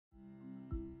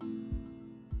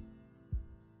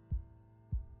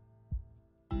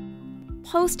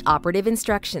Post-Operative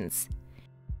Instructions.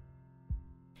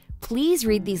 Please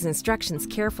read these instructions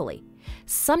carefully.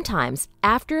 Sometimes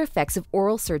after effects of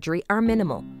oral surgery are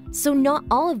minimal, so not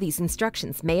all of these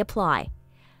instructions may apply.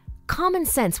 Common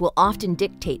sense will often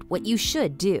dictate what you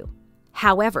should do.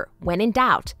 However, when in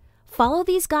doubt, follow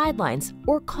these guidelines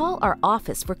or call our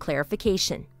office for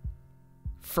clarification.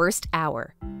 First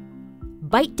hour.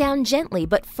 Bite down gently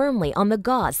but firmly on the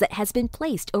gauze that has been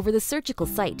placed over the surgical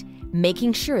site,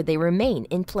 making sure they remain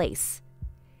in place.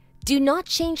 Do not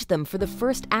change them for the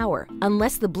first hour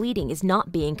unless the bleeding is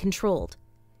not being controlled.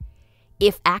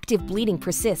 If active bleeding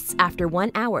persists after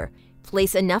 1 hour,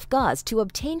 place enough gauze to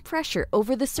obtain pressure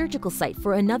over the surgical site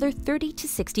for another 30 to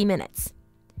 60 minutes.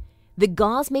 The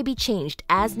gauze may be changed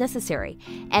as necessary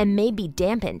and may be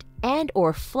dampened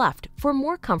and/or fluffed for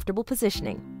more comfortable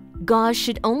positioning. Gauze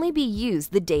should only be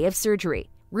used the day of surgery.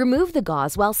 Remove the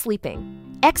gauze while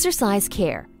sleeping. Exercise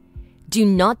care. Do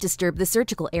not disturb the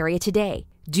surgical area today.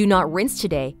 Do not rinse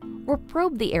today or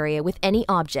probe the area with any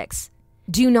objects.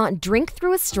 Do not drink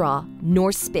through a straw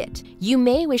nor spit. You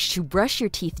may wish to brush your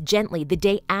teeth gently the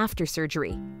day after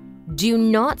surgery. Do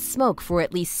not smoke for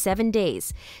at least 7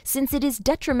 days, since it is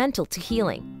detrimental to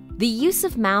healing. The use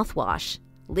of mouthwash,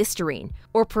 Listerine,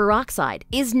 or peroxide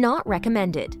is not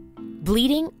recommended.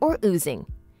 Bleeding or oozing.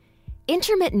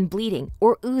 Intermittent bleeding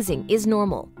or oozing is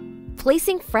normal.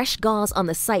 Placing fresh gauze on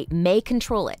the site may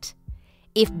control it.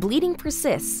 If bleeding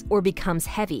persists or becomes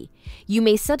heavy, you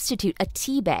may substitute a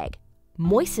tea bag,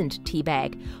 moistened tea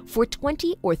bag, for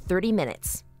 20 or 30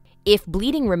 minutes. If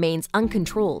bleeding remains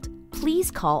uncontrolled, please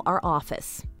call our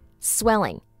office.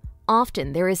 Swelling.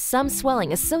 Often there is some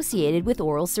swelling associated with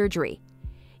oral surgery.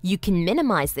 You can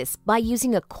minimize this by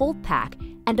using a cold pack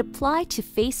and apply to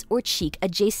face or cheek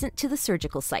adjacent to the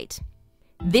surgical site.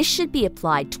 This should be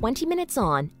applied 20 minutes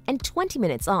on and 20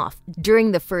 minutes off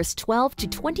during the first 12 to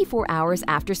 24 hours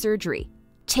after surgery.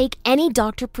 Take any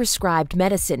doctor-prescribed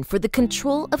medicine for the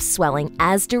control of swelling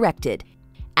as directed.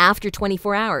 After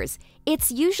 24 hours,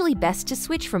 it's usually best to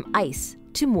switch from ice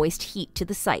to moist heat to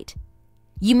the site.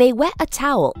 You may wet a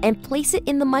towel and place it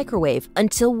in the microwave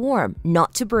until warm,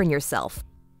 not to burn yourself.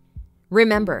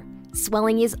 Remember,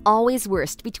 swelling is always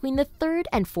worst between the 3rd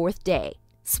and 4th day.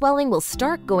 Swelling will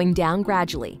start going down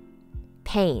gradually.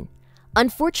 Pain.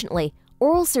 Unfortunately,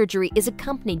 oral surgery is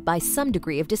accompanied by some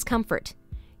degree of discomfort.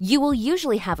 You will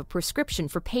usually have a prescription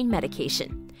for pain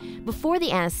medication. Before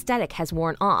the anesthetic has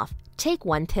worn off, take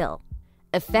 1 pill.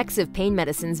 Effects of pain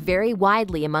medicines vary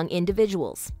widely among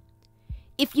individuals.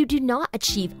 If you do not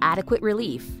achieve adequate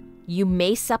relief, you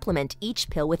may supplement each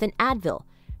pill with an Advil,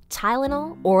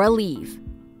 Tylenol, or Aleve.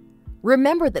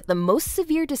 Remember that the most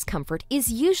severe discomfort is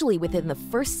usually within the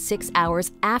first 6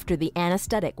 hours after the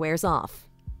anesthetic wears off.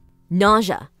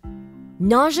 Nausea.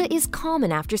 Nausea is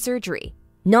common after surgery.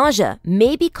 Nausea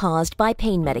may be caused by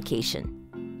pain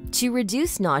medication. To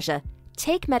reduce nausea,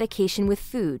 take medication with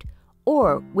food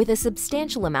or with a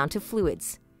substantial amount of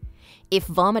fluids. If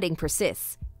vomiting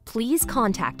persists, please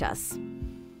contact us.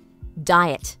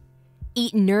 Diet.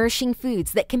 Eat nourishing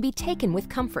foods that can be taken with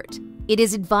comfort. It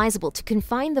is advisable to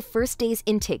confine the first day's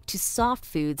intake to soft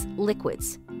foods,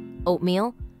 liquids,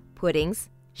 oatmeal, puddings,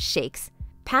 shakes,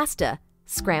 pasta,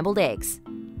 scrambled eggs.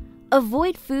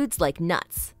 Avoid foods like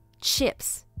nuts,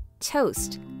 chips,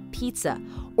 toast, pizza,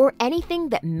 or anything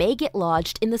that may get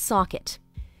lodged in the socket.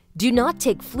 Do not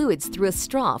take fluids through a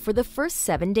straw for the first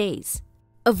 7 days.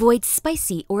 Avoid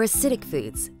spicy or acidic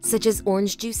foods, such as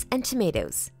orange juice and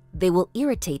tomatoes. They will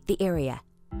irritate the area.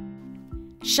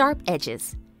 Sharp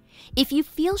edges. If you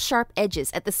feel sharp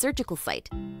edges at the surgical site,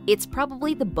 it's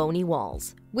probably the bony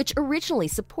walls, which originally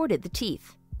supported the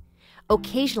teeth.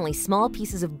 Occasionally, small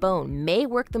pieces of bone may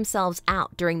work themselves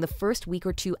out during the first week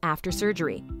or 2 after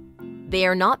surgery. They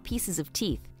are not pieces of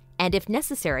teeth, and if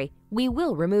necessary, we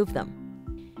will remove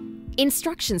them.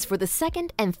 Instructions for the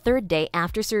 2nd and 3rd day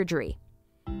after surgery.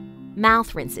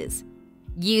 Mouth rinses.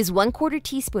 Use 1/4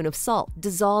 teaspoon of salt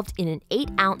dissolved in an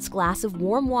 8-ounce glass of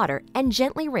warm water and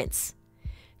gently rinse.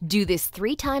 Do this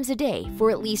 3 times a day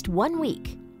for at least 1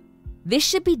 week. This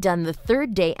should be done the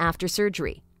 3rd day after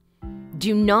surgery.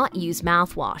 Do not use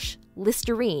mouthwash,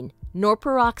 Listerine, nor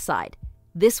peroxide.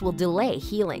 This will delay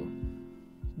healing.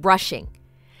 Brushing.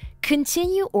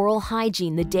 Continue oral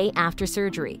hygiene the day after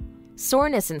surgery.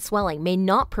 Soreness and swelling may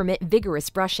not permit vigorous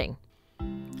brushing.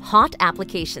 Hot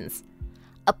applications.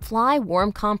 Apply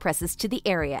warm compresses to the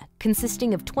area,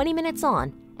 consisting of 20 minutes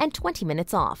on and 20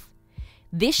 minutes off.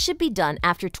 This should be done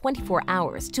after 24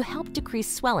 hours to help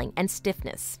decrease swelling and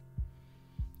stiffness.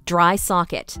 Dry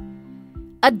socket.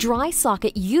 A dry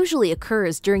socket usually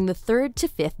occurs during the 3rd to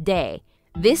 5th day.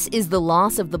 This is the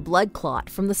loss of the blood clot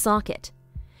from the socket.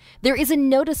 There is a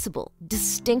noticeable,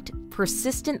 distinct,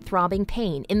 persistent throbbing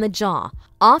pain in the jaw,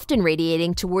 often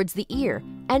radiating towards the ear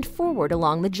and forward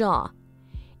along the jaw.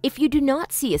 If you do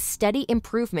not see a steady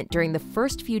improvement during the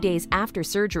first few days after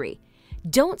surgery,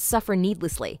 don't suffer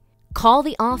needlessly. Call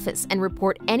the office and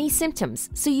report any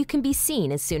symptoms so you can be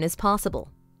seen as soon as possible.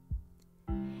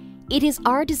 It is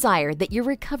our desire that your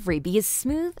recovery be as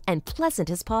smooth and pleasant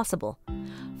as possible.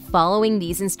 Following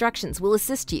these instructions will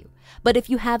assist you, but if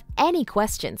you have any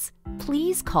questions,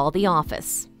 please call the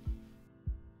office.